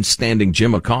grandstanding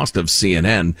Jim Acosta of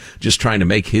CNN just trying to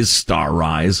make his star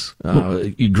rise,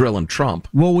 grilling Trump.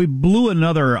 Well, we blew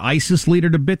another ISIS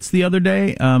leader to bits the other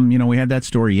day. We had that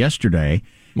story yesterday.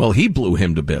 Well, he blew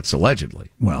him to bits, allegedly.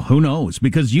 Well, who knows?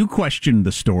 Because you questioned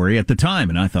the story at the time,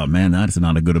 and I thought, man, that's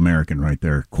not a good American right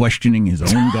there, questioning his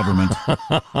own government.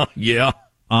 Yeah.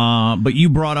 But you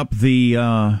brought up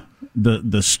the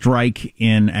strike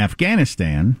in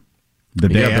Afghanistan.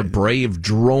 The brave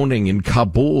droning in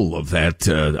Kabul of that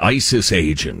ISIS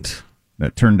agent.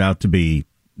 That turned out to be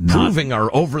proving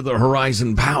our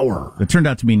over-the-horizon power. It turned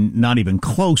out to be not even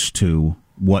close to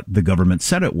what the government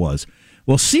said it was.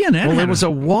 Well, CNN... Well, there was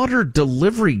a water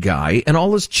delivery guy, and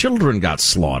all his children got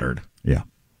slaughtered. Yeah,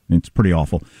 it's pretty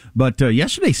awful. But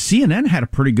yesterday, CNN had a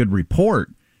pretty good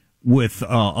report with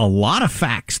a lot of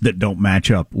facts that don't match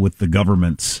up with the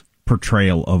government's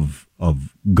portrayal of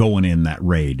going in that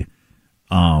raid.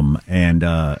 And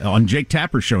on Jake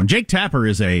Tapper's show, and Jake Tapper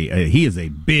is he is a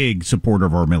big supporter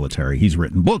of our military. He's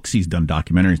written books, he's done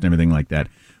documentaries and everything like that.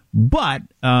 But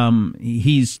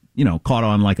he's caught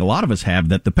on, like a lot of us have,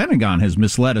 that the Pentagon has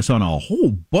misled us on a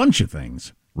whole bunch of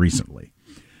things recently.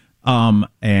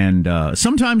 And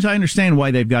sometimes I understand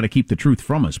why they've got to keep the truth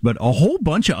from us, but a whole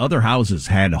bunch of other houses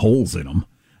had holes in them.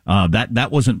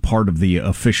 That wasn't part of the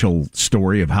official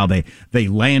story of how they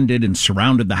landed and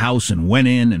surrounded the house and went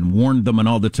in and warned them and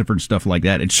all the different stuff like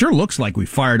that. It sure looks like we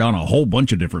fired on a whole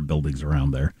bunch of different buildings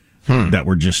around there that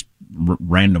were just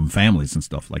random families and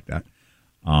stuff like that.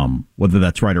 Whether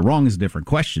that's right or wrong is a different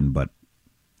question, but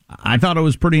I thought it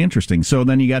was pretty interesting. So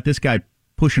then you got this guy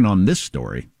pushing on this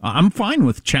story. I'm fine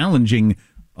with challenging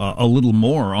a little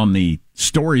more on the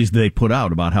stories they put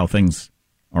out about how things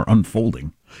are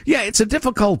unfolding. Yeah, it's a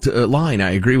difficult line.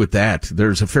 I agree with that.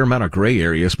 There's a fair amount of gray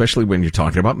area, especially when you're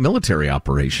talking about military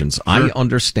operations. Sure. I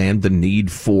understand the need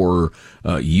for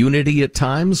unity at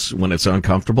times when it's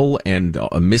uncomfortable, and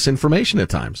misinformation at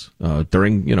times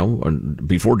during,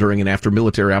 before, during, and after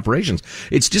military operations.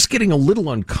 It's just getting a little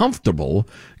uncomfortable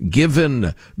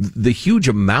given the huge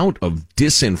amount of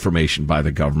disinformation by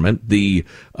the government, the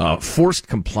forced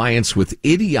compliance with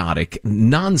idiotic,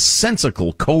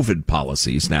 nonsensical COVID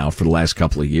policies now for the last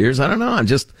couple of years. I don't know.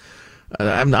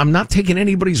 I'm not taking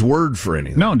anybody's word for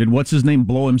anything. No, did what's his name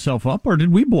blow himself up, or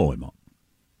did we blow him up?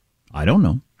 I don't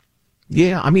know.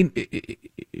 Yeah, I mean,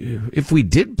 if we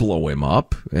did blow him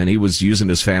up and he was using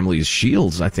his family as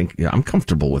shields, I think I'm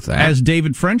comfortable with that. As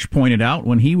David French pointed out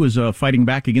when he was fighting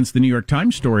back against the New York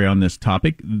Times story on this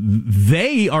topic,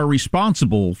 they are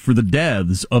responsible for the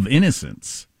deaths of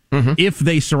innocents if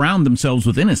they surround themselves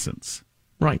with innocents.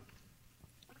 Right.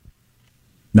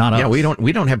 Not us. Yeah,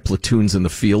 we don't have platoons in the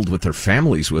field with their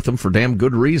families with them for damn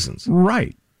good reasons.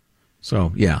 Right.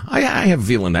 So, yeah, I have a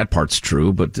feeling that part's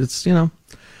true, but it's,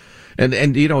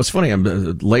 And it's funny,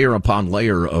 I'm layer upon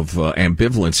layer of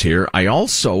ambivalence here. I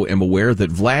also am aware that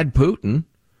Vlad Putin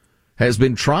has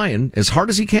been trying as hard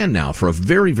as he can now for a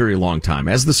very, very long time,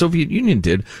 as the Soviet Union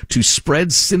did, to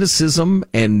spread cynicism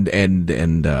and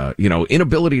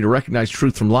inability to recognize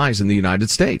truth from lies in the United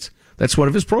States. That's one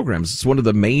of his programs. It's one of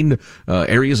the main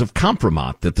areas of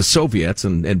compromise that the Soviets,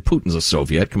 and Putin's a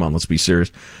Soviet, come on, let's be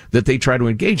serious, that they try to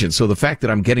engage in. So the fact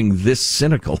that I'm getting this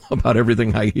cynical about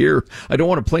everything I hear, I don't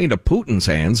want to play into Putin's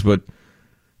hands, but,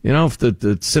 if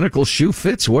the cynical shoe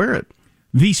fits, wear it.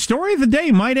 The story of the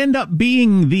day might end up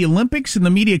being the Olympics and the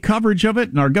media coverage of it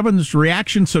and our government's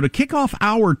reaction. So to kick off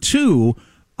hour 2,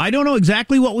 I don't know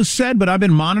exactly what was said, but I've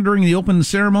been monitoring the open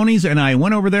ceremonies, and I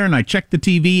went over there and I checked the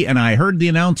TV, and I heard the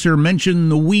announcer mention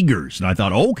the Uyghurs. And I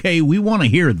thought, okay, we want to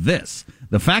hear this.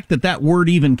 The fact that word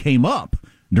even came up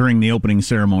during the opening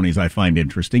ceremonies I find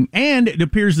interesting. And it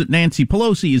appears that Nancy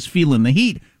Pelosi is feeling the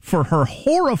heat for her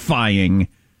horrifying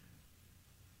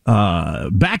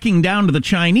backing down to the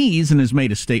Chinese, and has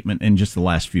made a statement in just the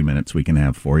last few minutes we can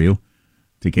have for you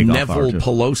to kick off our Neville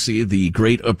Pelosi, the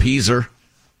great appeaser.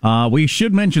 We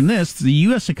should mention this. The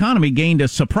U.S. economy gained a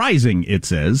surprising, it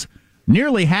says,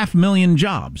 nearly 500,000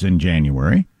 jobs in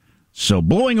January. So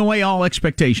blowing away all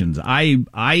expectations.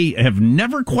 I have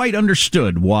never quite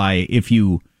understood why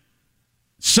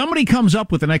somebody comes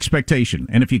up with an expectation,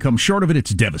 and if you come short of it, it's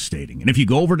devastating. And if you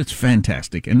go over it, it's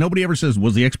fantastic. And nobody ever says,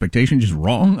 was the expectation just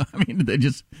wrong? I mean, they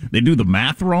do the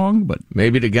math wrong, but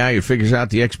maybe the guy who figures out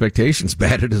the expectation's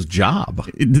bad at his job.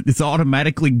 It's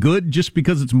automatically good just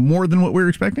because it's more than what we were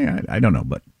expecting. I don't know,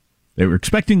 but they were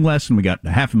expecting less, and we got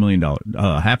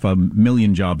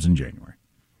 $500,000 jobs in January.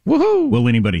 Woohoo! Will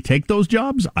anybody take those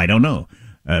jobs? I don't know.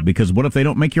 Because what if they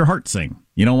don't make your heart sing?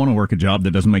 You don't want to work a job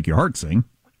that doesn't make your heart sing.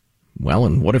 Well,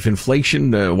 and what if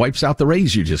inflation wipes out the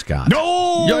raise you just got?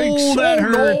 No! Yikes! That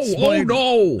hurts. Oh,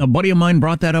 no! A buddy of mine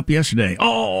brought that up yesterday.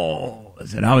 Oh! I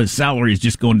said, how his salary is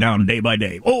just going down day by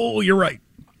day. Oh, you're right.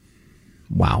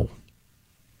 Wow.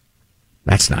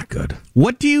 That's not good.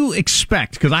 What do you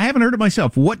expect? Because I haven't heard it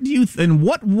myself. In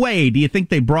what way do you think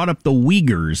they brought up the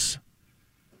Uyghurs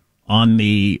on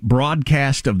the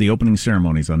broadcast of the opening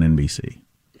ceremonies on NBC?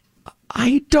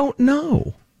 I don't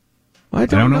know. I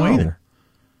don't know either.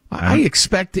 I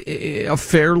expect a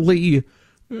fairly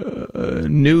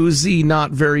newsy,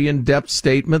 not very in-depth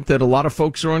statement that a lot of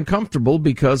folks are uncomfortable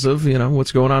because of,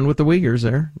 what's going on with the Uyghurs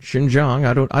there,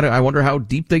 Xinjiang. I wonder how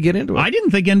deep they get into it. I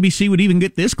didn't think NBC would even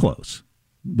get this close.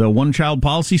 The one-child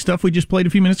policy stuff we just played a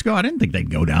few minutes ago, I didn't think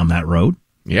they'd go down that road.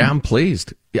 Yeah, I'm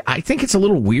pleased. I think it's a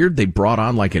little weird they brought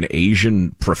on like an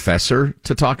Asian professor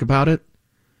to talk about it.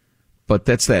 But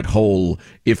that's that whole,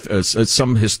 if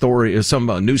some news story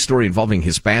involving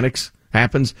Hispanics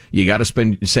happens, you got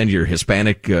to send your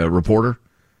Hispanic reporter.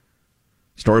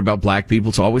 Story about black people,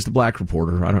 it's always the black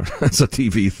reporter. I don't. That's a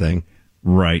TV thing,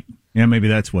 right? Yeah, maybe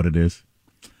that's what it is.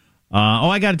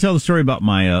 I got to tell the story about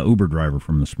my Uber driver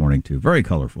from this morning too. Very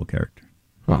colorful character.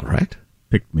 All right,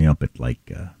 picked me up at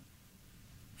like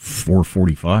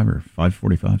 4:45 or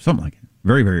 5:45, something like it.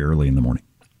 Very, very early in the morning.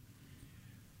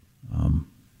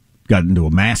 Got into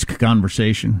a mask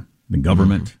conversation, the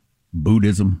government,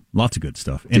 Buddhism, lots of good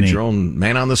stuff. Did your own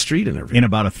man on the street and everything. In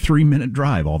about a 3-minute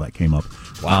drive, all that came up.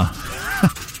 Wow.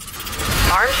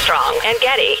 Armstrong and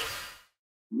Getty.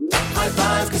 High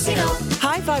Five Casino.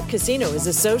 High Five Casino is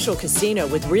a social casino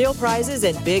with real prizes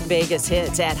and big Vegas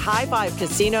hits at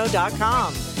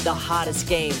highfivecasino.com. The hottest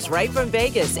games right from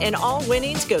Vegas, and all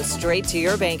winnings go straight to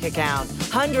your bank account.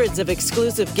 Hundreds of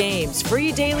exclusive games,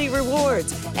 free daily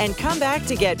rewards, and come back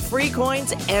to get free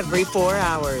coins every 4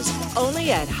 hours.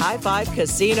 Only at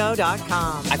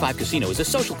highfivecasino.com. High Five Casino is a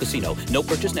social casino. No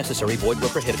purchase necessary. Void where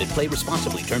prohibited. Play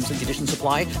responsibly. Terms and conditions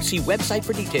apply. See website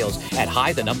for details at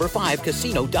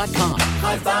high5casino.com.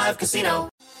 High Five Casino.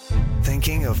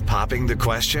 Thinking of popping the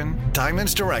question?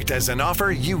 Diamonds Direct has an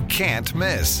offer you can't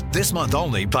miss. This month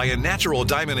only, buy a natural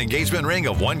diamond engagement ring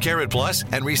of 1 carat plus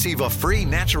and receive a free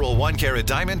natural 1 carat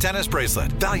diamond tennis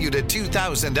bracelet valued at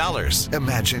 $2,000.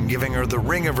 Imagine giving her the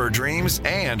ring of her dreams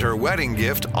and her wedding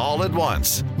gift all at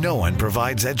once. No one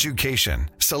provides education,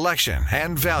 selection,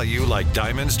 and value like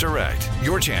Diamonds Direct.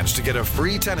 Your chance to get a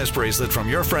free tennis bracelet from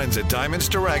your friends at Diamonds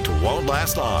Direct won't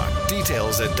last long.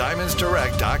 Details at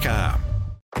diamondsdirect.com.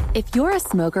 If you're a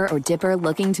smoker or dipper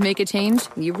looking to make a change,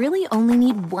 you really only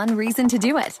need one reason to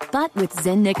do it. But with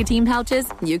Zyn nicotine pouches,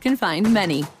 you can find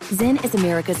many. Zyn is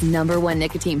America's #1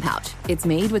 nicotine pouch. It's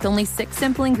made with only 6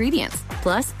 simple ingredients.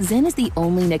 Plus, Zyn is the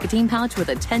only nicotine pouch with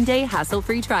a 10-day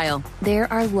hassle-free trial. There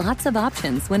are lots of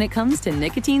options when it comes to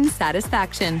nicotine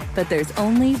satisfaction, but there's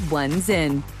only one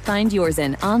Zyn. Find your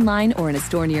Zyn online or in a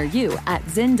store near you at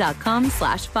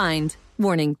zyn.com/find.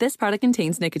 Warning, this product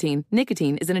contains nicotine.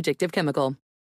 Nicotine is an addictive chemical.